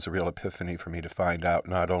it was a real epiphany for me to find out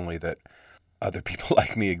not only that other people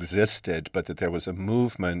like me existed, but that there was a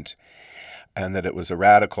movement and that it was a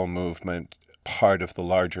radical movement, part of the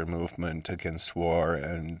larger movement against war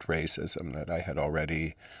and racism that I had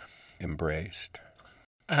already embraced.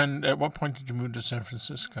 And at what point did you move to San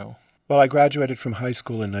Francisco? Well, I graduated from high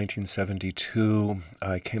school in 1972.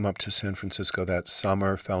 I came up to San Francisco that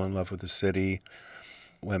summer, fell in love with the city,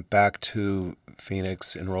 went back to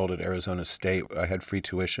Phoenix, enrolled at Arizona State. I had free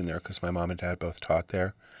tuition there because my mom and dad both taught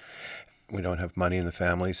there. We don't have money in the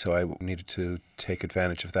family, so I needed to take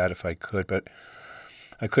advantage of that if I could, but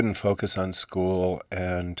I couldn't focus on school,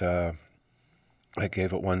 and I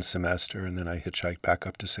gave it one semester, and then I hitchhiked back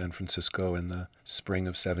up to San Francisco in the spring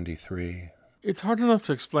of '73. It's hard enough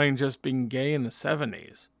to explain just being gay in the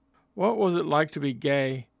 70s. What was it like to be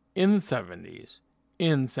gay in the 70s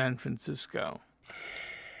in San Francisco?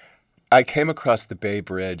 I came across the Bay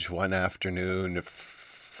Bridge one afternoon at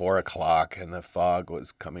 4 o'clock, and the fog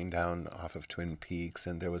was coming down off of Twin Peaks,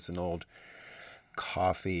 and there was an old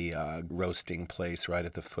coffee roasting place right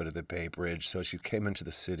at the foot of the Bay Bridge. So as you came into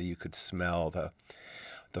the city, you could smell the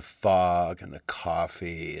fog and the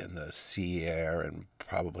coffee and the sea air and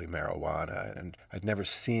probably marijuana. And I'd never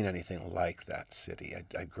seen anything like that city.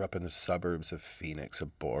 I grew up in the suburbs of Phoenix, a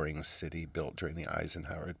boring city built during the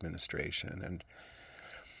Eisenhower administration, and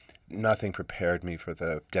nothing prepared me for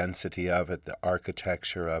the density of it, the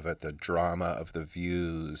architecture of it, the drama of the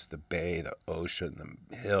views, the bay, the ocean,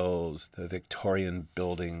 the hills, the Victorian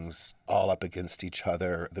buildings all up against each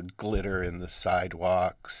other, the glitter in the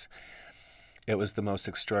sidewalks. It was the most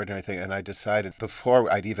extraordinary thing. And I decided before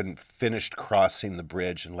I'd even finished crossing the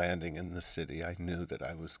bridge and landing in the city, I knew that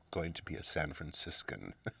I was going to be a San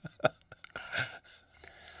Franciscan.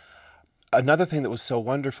 Another thing that was so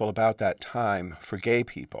wonderful about that time for gay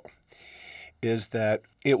people is that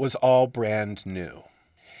it was all brand new.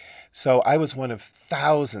 So I was one of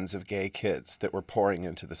thousands of gay kids that were pouring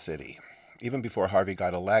into the city. Even before Harvey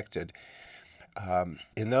got elected,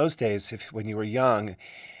 in those days, when you were young,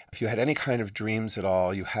 if you had any kind of dreams at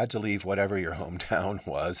all, you had to leave whatever your hometown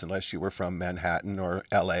was, unless you were from Manhattan or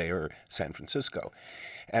LA or San Francisco.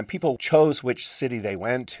 And people chose which city they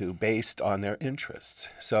went to based on their interests.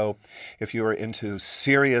 So if you were into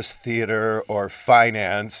serious theater or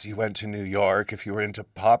finance, you went to New York. If you were into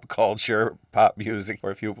pop culture, pop music,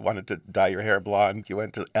 or if you wanted to dye your hair blonde, you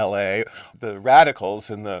went to LA. The radicals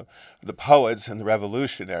and the poets and the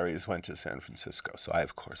revolutionaries went to San Francisco. So I,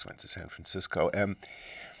 of course, went to San Francisco. And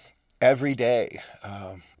every day,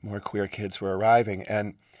 more queer kids were arriving.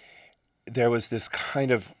 And there was this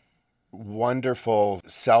kind of wonderful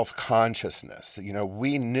self-consciousness. You know,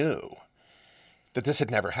 we knew that this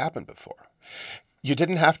had never happened before. You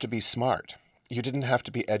didn't have to be smart. You didn't have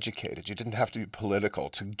to be educated. You didn't have to be political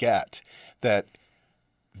to get that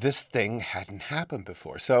this thing hadn't happened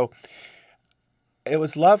before. So it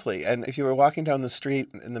was lovely. And if you were walking down the street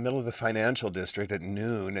in the middle of the financial district at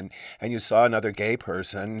noon and you saw another gay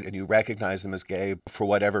person and you recognized them as gay for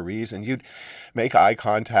whatever reason, you'd make eye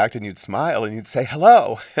contact and you'd smile and you'd say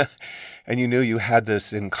hello. And you knew you had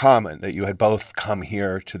this in common, that you had both come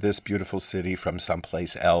here to this beautiful city from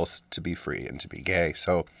someplace else to be free and to be gay.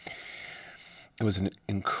 So it was an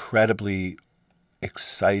incredibly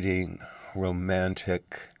exciting,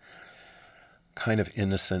 romantic, kind of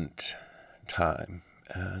innocent time,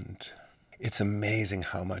 and it's amazing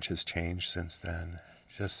how much has changed since then.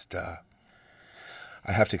 Just I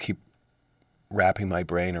have to keep wrapping my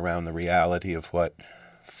brain around the reality of what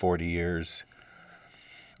 40 years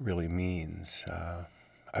really means.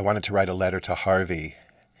 I wanted to write a letter to Harvey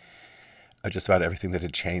just about everything that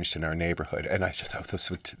had changed in our neighborhood, and I just thought this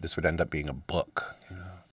would end up being a book. You know?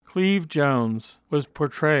 Cleve Jones was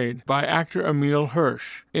portrayed by actor Emile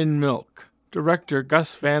Hirsch in Milk, director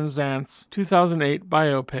Gus Van Zant's 2008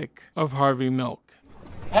 biopic of Harvey Milk.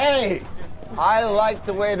 Hey, I like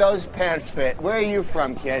the way those pants fit. Where are you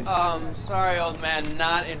from, kid? Sorry, old man,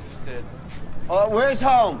 not interested. Where's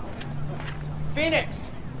home?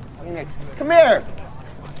 Phoenix. Phoenix. Come here.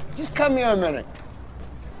 Just come here a minute.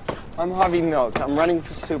 I'm Harvey Milk. I'm running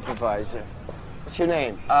for supervisor. What's your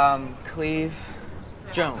name? Cleve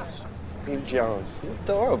Jones. Cleve Jones. You're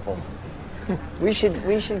adorable. We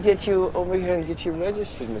should get you over here and get you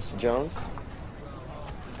registered, Mr. Jones.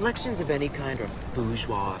 Elections of any kind are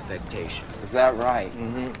bourgeois affectation. Is that right?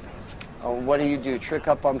 Mm-hmm. What do you do, trick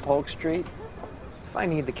up on Polk Street? If I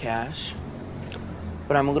need the cash.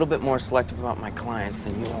 But I'm a little bit more selective about my clients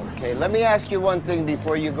than you are. Okay, let me ask you one thing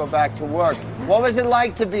before you go back to work. What was it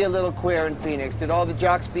like to be a little queer in Phoenix? Did all the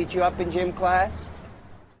jocks beat you up in gym class?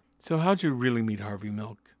 So how'd you really meet Harvey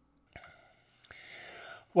Milk?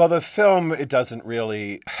 Well, the film, it doesn't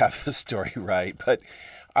really have the story right, but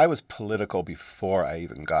I was political before I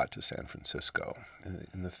even got to San Francisco.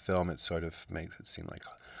 In the film, it sort of makes it seem like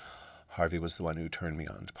Harvey was the one who turned me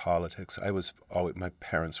on to politics. My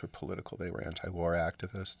parents were political. They were anti-war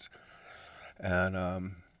activists.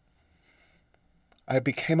 And I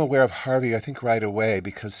became aware of Harvey, I think, right away,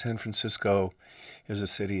 because San Francisco is a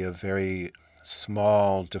city of very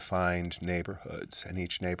small, defined neighborhoods, and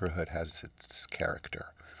each neighborhood has its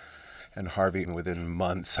character. And Harvey, within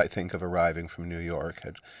months, I think, of arriving from New York,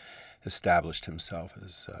 had established himself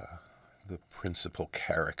as the principal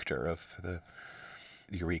character of the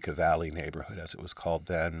Eureka Valley neighborhood, as it was called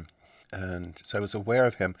then. And so I was aware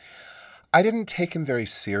of him. I didn't take him very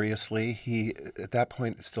seriously. He, at that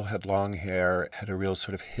point, still had long hair, had a real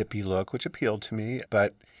sort of hippie look, which appealed to me.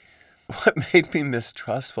 But what made me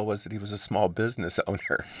mistrustful was that he was a small business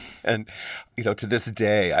owner. And, to this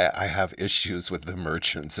day, I have issues with the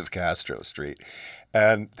merchants of Castro Street.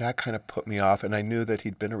 And that kind of put me off. And I knew that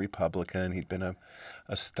he'd been a Republican. He'd been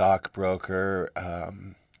a stockbroker.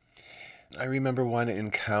 I remember one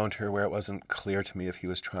encounter where it wasn't clear to me if he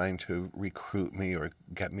was trying to recruit me or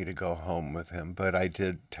get me to go home with him. But I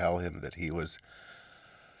did tell him that he was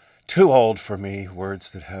too old for me,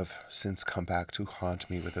 words that have since come back to haunt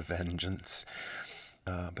me with a vengeance.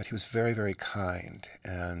 But he was very, very kind.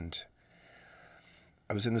 And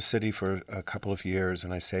I was in the city for a couple of years,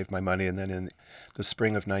 and I saved my money. And then in the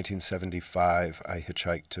spring of 1975, I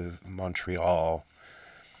hitchhiked to Montreal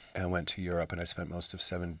and went to Europe. And I spent most of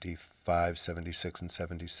 75, 76, and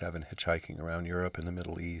 77 hitchhiking around Europe and the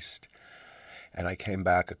Middle East. And I came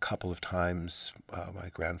back a couple of times. My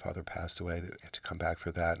grandfather passed away. I had to come back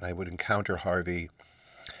for that. And I would encounter Harvey,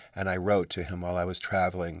 and I wrote to him while I was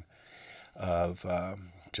traveling of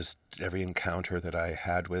just every encounter that I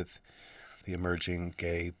had with the emerging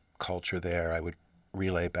gay culture there. I would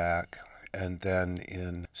relay back. And then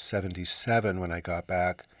in 77, when I got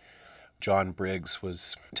back, John Briggs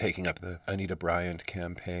was taking up the Anita Bryant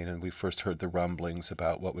campaign, and we first heard the rumblings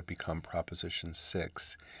about what would become Proposition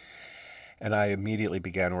 6. And I immediately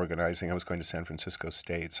began organizing. I was going to San Francisco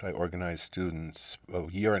State, so I organized students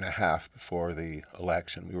a year and a half before the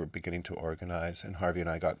election. We were beginning to organize, and Harvey and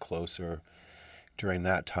I got closer during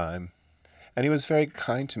that time. And he was very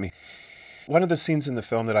kind to me. One of the scenes in the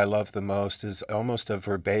film that I love the most is almost a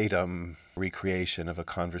verbatim recreation of a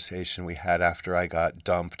conversation we had after I got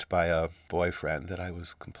dumped by a boyfriend that I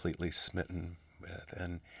was completely smitten with.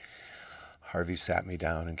 And Harvey sat me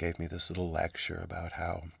down and gave me this little lecture about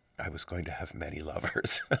how I was going to have many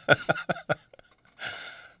lovers. Well,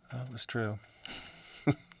 it was true.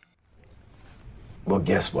 Well,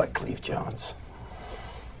 guess what, Cleve Jones?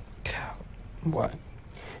 What?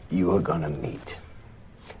 You are gonna meet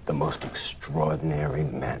the most extraordinary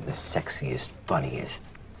men, the sexiest, funniest,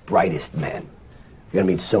 brightest men. You're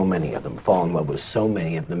gonna meet so many of them, fall in love with so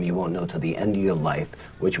many of them, you won't know till the end of your life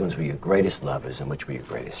which ones were your greatest lovers and which were your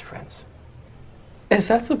greatest friends. Is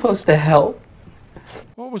that supposed to help?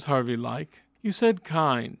 What was Harvey like? You said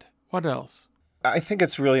kind. What else? I think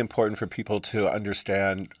it's really important for people to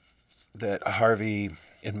understand that Harvey,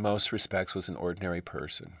 in most respects, was an ordinary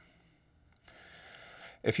person.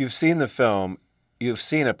 If you've seen the film, you've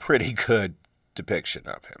seen a pretty good depiction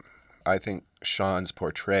of him. I think Sean's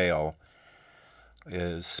portrayal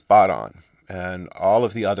is spot on. And all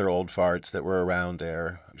of the other old farts that were around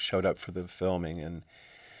there showed up for the filming, and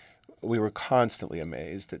we were constantly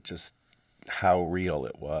amazed at just how real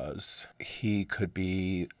it was. He could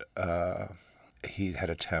be, he had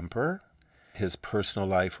a temper. His personal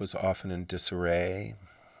life was often in disarray.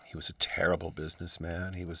 He was a terrible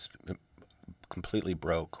businessman. He was completely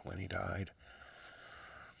broke when he died.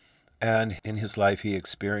 And in his life, he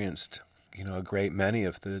experienced, a great many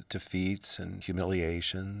of the defeats and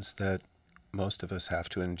humiliations that most of us have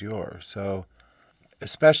to endure. So,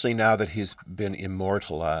 especially now that he's been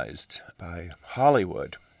immortalized by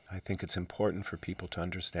Hollywood, I think it's important for people to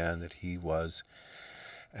understand that he was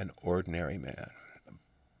an ordinary man.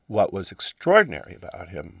 What was extraordinary about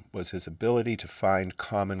him was his ability to find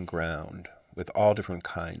common ground with all different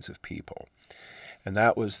kinds of people. And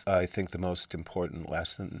that was, I think, the most important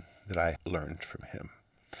lesson that I learned from him.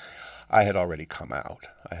 I had already come out.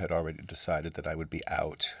 I had already decided that I would be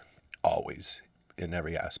out always in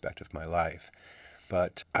every aspect of my life.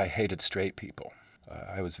 But I hated straight people.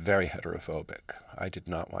 I was very heterophobic. I did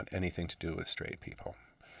not want anything to do with straight people.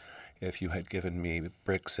 If you had given me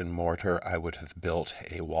bricks and mortar, I would have built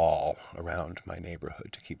a wall around my neighborhood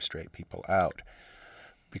to keep straight people out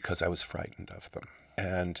because I was frightened of them.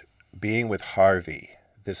 And being with Harvey,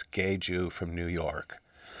 this gay Jew from New York,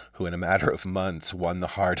 who in a matter of months won the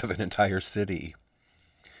heart of an entire city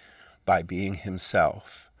by being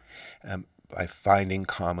himself, by finding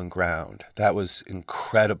common ground. That was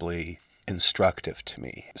incredibly instructive to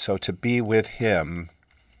me. So to be with him,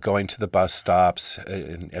 going to the bus stops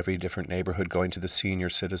in every different neighborhood, going to the senior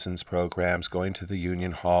citizens programs, going to the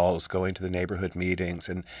union halls, going to the neighborhood meetings,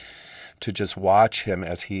 and to just watch him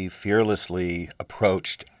as he fearlessly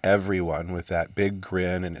approached everyone with that big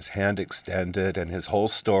grin and his hand extended and his whole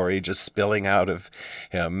story just spilling out of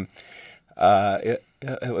him, it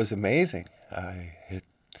was amazing.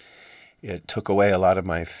 It took away a lot of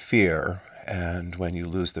my fear, and when you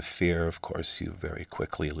lose the fear, of course, you very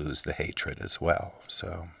quickly lose the hatred as well.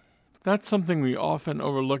 So that's something we often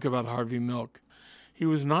overlook about Harvey Milk. He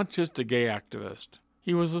was not just a gay activist.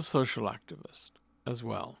 He was a social activist as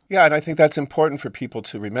well. Yeah, and I think that's important for people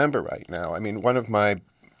to remember right now. I mean, one of my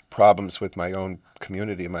problems with my own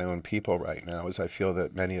community, my own people right now, is I feel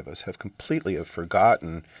that many of us have completely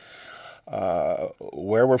forgotten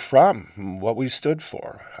where we're from, what we stood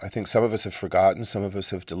for. I think some of us have forgotten, some of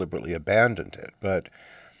us have deliberately abandoned it, but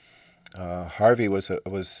Harvey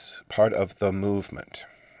was part of the movement,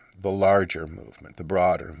 the larger movement, the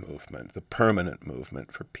broader movement, the permanent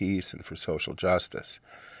movement for peace and for social justice.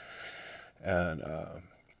 And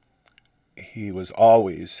he was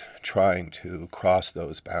always trying to cross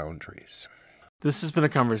those boundaries. This has been a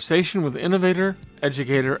conversation with innovator,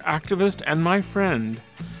 educator, activist, and my friend,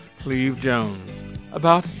 Cleve Jones,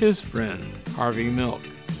 about his friend, Harvey Milk.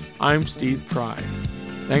 I'm Steve Pride.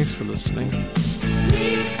 Thanks for listening.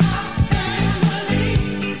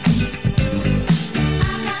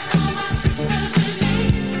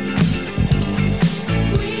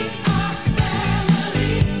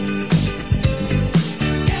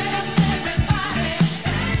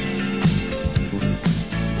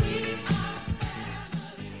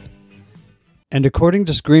 And according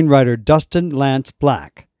to screenwriter Dustin Lance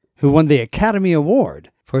Black, who won the Academy Award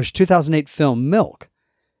for his 2008 film Milk,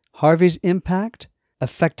 Harvey's impact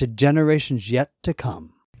affected generations yet to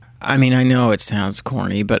come. I mean, I know it sounds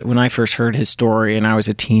corny, but when I first heard his story and I was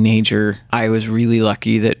a teenager, I was really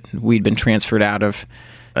lucky that we'd been transferred out of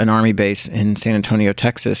an Army base in San Antonio,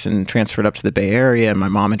 Texas, and transferred up to the Bay Area, and my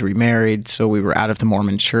mom had remarried, so we were out of the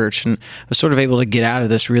Mormon church, and I was sort of able to get out of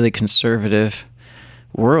this really conservative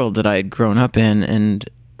world that I'd grown up in, and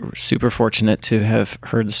super fortunate to have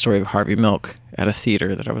heard the story of Harvey Milk at a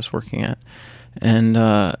theater that I was working at. And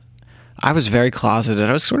I was very closeted.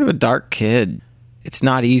 I was sort of a dark kid. It's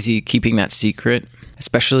not easy keeping that secret,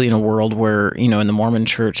 especially in a world where, in the Mormon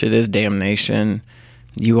church, it is damnation.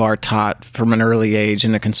 You are taught from an early age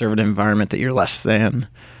in a conservative environment that you're less than.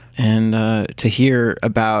 And to hear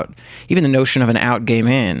about even the notion of an out gay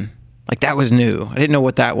man, like, that was new. I didn't know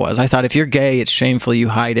what that was. I thought if you're gay, it's shameful, you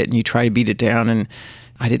hide it, and you try to beat it down, and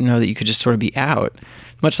I didn't know that you could just sort of be out,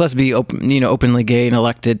 much less be openly gay and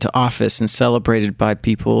elected to office and celebrated by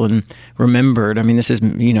people and remembered. I mean, this is,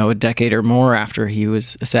 a decade or more after he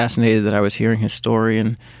was assassinated that I was hearing his story,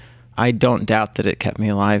 and I don't doubt that it kept me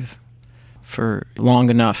alive for long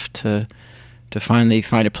enough to finally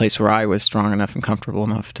find a place where I was strong enough and comfortable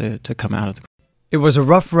enough to come out of the... It was a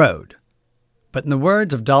rough road. But in the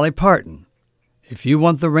words of Dolly Parton, if you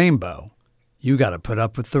want the rainbow, you got to put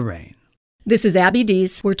up with the rain. This is Abby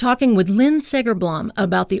Deese. We're talking with Lynn Segerblom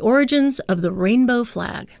about the origins of the rainbow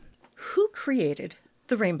flag. Who created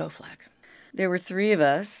the rainbow flag? There were 3 of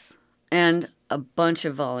us and a bunch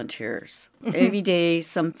of volunteers. Every day,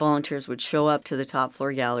 some volunteers would show up to the top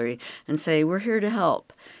floor gallery and say, "We're here to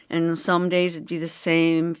help." And some days it'd be the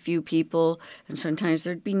same few people, and sometimes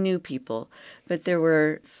there'd be new people. But there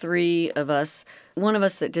were 3 of us, one of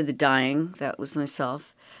us that did the dyeing, that was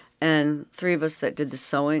myself, and 3 of us that did the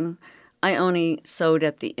sewing. I only sewed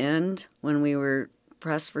at the end when we were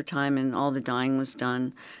pressed for time and all the dyeing was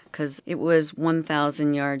done, because it was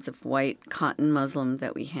 1,000 yards of white cotton muslin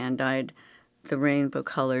that we hand-dyed the rainbow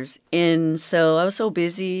colors in. So I was so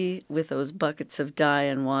busy with those buckets of dye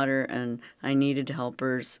and water, and I needed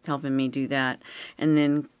helpers helping me do that. And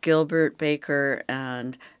then Gilbert Baker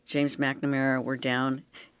and James McNamara were down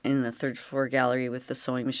in the 3rd floor gallery with the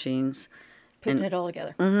sewing machines. Putting it all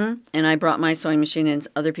together. Mm-hmm. And I brought my sewing machine, and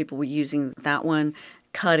other people were using that one,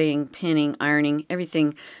 cutting, pinning, ironing,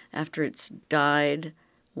 everything after it's dyed,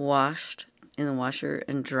 washed in the washer,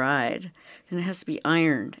 and dried. And it has to be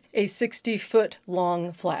ironed. A 60-foot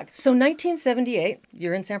long flag. So 1978,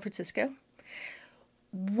 you're in San Francisco.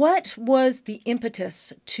 What was the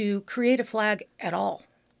impetus to create a flag at all?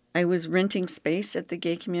 I was renting space at the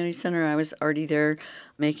Gay Community Center. I was already there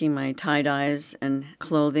making my tie-dyes and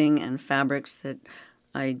clothing and fabrics that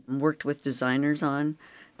I worked with designers on.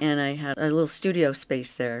 And I had a little studio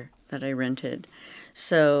space there that I rented.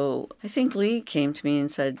 So I think Lee came to me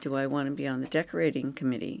and said, "Do I want to be on the decorating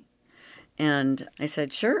committee?" And I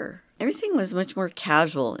said, sure. Everything was much more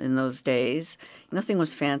casual in those days. Nothing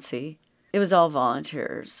was fancy. It was all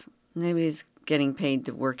volunteers. Nobody's getting paid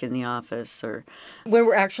to work in the office or... We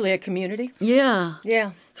were actually a community? Yeah.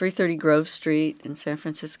 Yeah. 330 Grove Street in San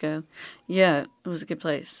Francisco. Yeah, it was a good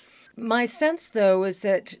place. My sense, though, is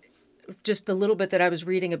that just the little bit that I was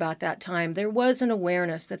reading about that time, there was an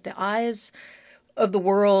awareness that the eyes of the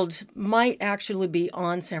world might actually be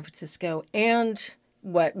on San Francisco and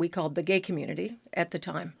what we called the gay community at the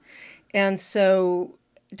time. And so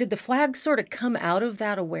did the flag sort of come out of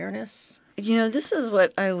that awareness? You know, this is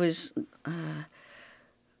what I was...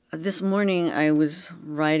 this morning I was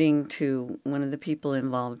writing to one of the people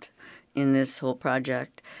involved in this whole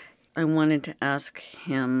project. I wanted to ask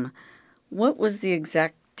him, what was the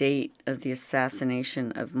exact date of the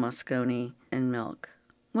assassination of Moscone and Milk?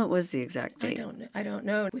 What was the exact date? I don't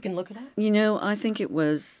know. We can look it up. You know, I think it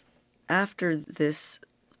was after this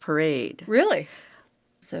parade. Really?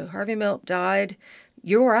 So Harvey Milk died,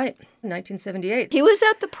 you're right, 1978. He was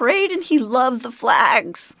at the parade and he loved the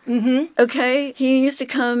flags. Mm-hmm. Okay? He used to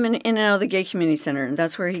come in and out of the Gay Community Center, and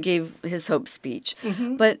that's where he gave his Hope speech.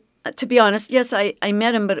 Mm-hmm. But to be honest, yes, I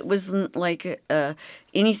met him, but it wasn't like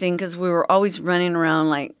anything because we were always running around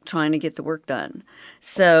like trying to get the work done.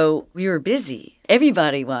 So we were busy.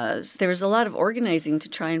 Everybody was. There was a lot of organizing to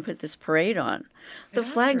try and put this parade on. The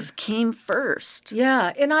flags came first.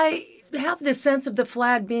 Yeah, and I have this sense of the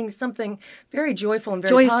flag being something very joyful and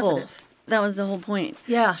very positive. That was the whole point.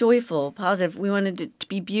 Yeah. Joyful, positive. We wanted it to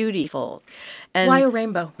be beautiful. And why a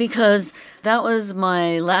rainbow? Because that was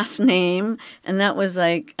my last name, and that was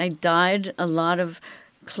like, I dyed a lot of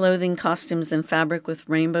clothing, costumes, and fabric with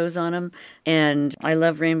rainbows on them, and I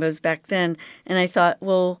loved rainbows back then. And I thought,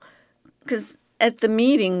 well, because at the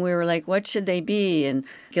meeting, we were like, what should they be? And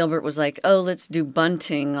Gilbert was like, oh, let's do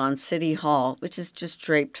bunting on City Hall, which is just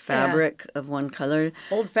draped fabric of one color.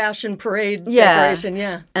 Old-fashioned parade decoration,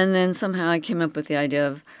 yeah. And then somehow I came up with the idea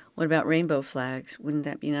of, what about rainbow flags? Wouldn't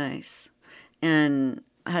that be nice? And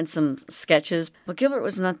I had some sketches. But Gilbert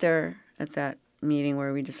was not there at that meeting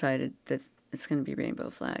where we decided that it's going to be rainbow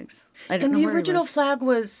flags. I don't know And the where he original was. flag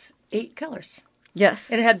was 8 colors.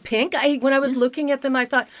 Yes. And it had pink. When I was looking at them, I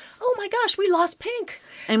thought, oh my gosh, we lost pink.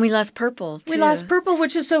 And we lost purple, too. We lost purple,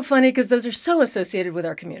 which is so funny because those are so associated with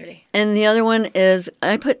our community. And the other one is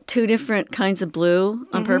I put 2 different kinds of blue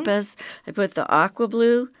on purpose. I put the aqua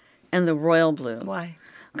blue and the royal blue. Why?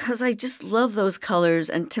 Because I just love those colors.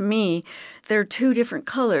 And to me, they're 2 different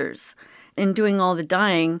colors. In doing all the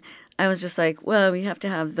dyeing, I was just like, well, we have to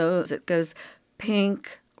have those. It goes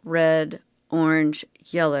pink, red, orange,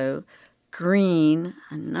 yellow, green,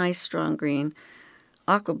 a nice strong green,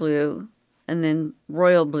 aqua blue, and then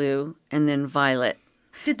royal blue, and then violet.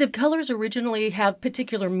 Did the colors originally have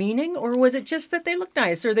particular meaning, or was it just that they looked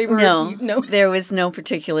nice, or they were... No, there was no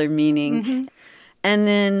particular meaning. Mm-hmm. And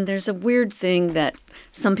then there's a weird thing that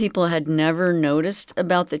some people had never noticed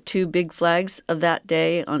about the 2 big flags of that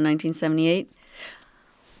day on 1978.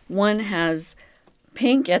 One has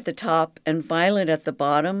pink at the top and violet at the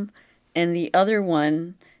bottom, and the other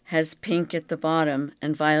one has pink at the bottom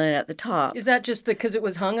and violet at the top. Is that just because it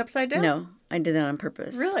was hung upside down? No, I did that on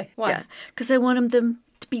purpose. Really? Why? Yeah, because I wanted them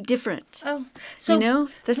to be different. Oh, so... You know,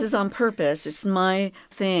 this is on purpose. It's my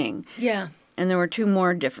thing. Yeah. And there were 2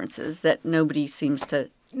 more differences that nobody seems to...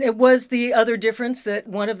 It was the other difference that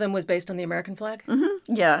one of them was based on the American flag?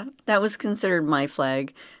 Mm-hmm. Yeah, that was considered my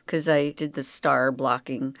flag because I did the star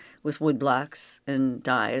blocking with wood blocks and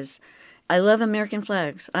dyes. I love American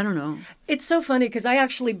flags. I don't know. It's so funny because I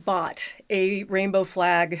actually bought a rainbow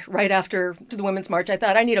flag right after the Women's March. I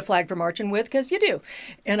thought I need a flag for marching with because you do.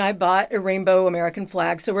 And I bought a rainbow American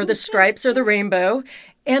flag. So where the stripes are the rainbow.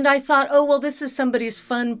 And I thought, oh, well, this is somebody's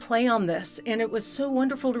fun play on this. And it was so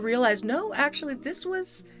wonderful to realize, no, actually, this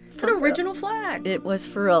was an original flag. It was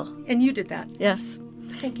for real. And you did that. Yes.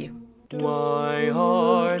 Thank you. Why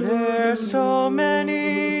are there so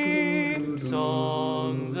many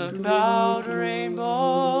songs about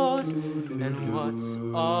rainbows? And what's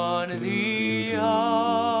on the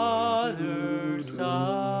other side?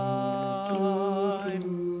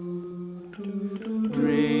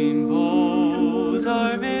 Rainbows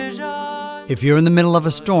are visions. If you're in the middle of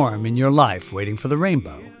a storm in your life waiting for the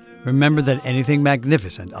rainbow, remember that anything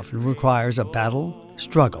magnificent often requires a battle,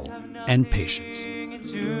 struggle, and patience.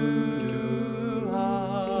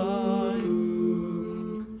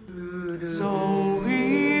 So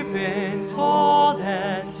we've been told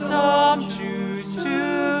that some choose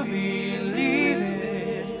to believe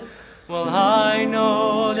it. Well, I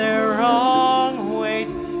know they're wrong. Wait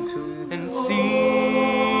and see.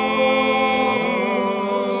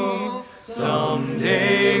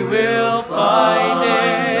 Someday we'll find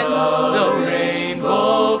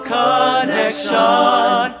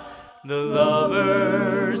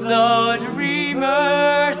the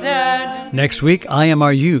dreamers and... Next week,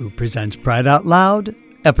 IMRU presents Pride Out Loud,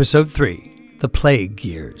 Episode 3, The Plague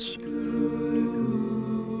Years.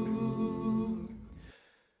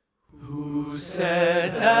 Who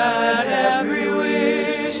said that every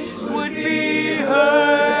wish would be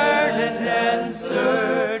heard and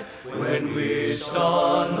answered when wished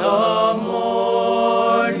on the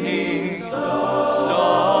morning star?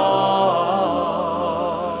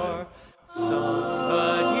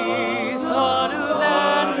 Somebody thought of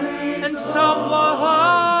that and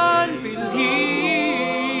someone believed,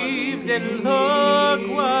 and look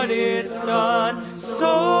what it's done so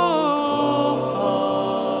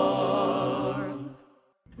far.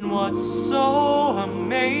 And what's so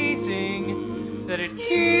amazing that it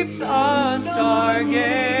keeps us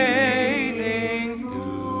stargazing.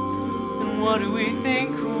 And what do we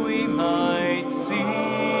think we might see?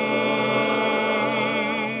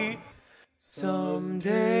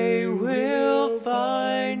 Someday we'll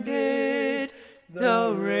find it,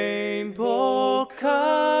 the Rainbow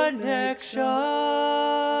Connection.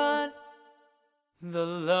 The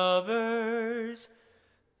lovers,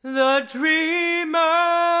 the dreamers.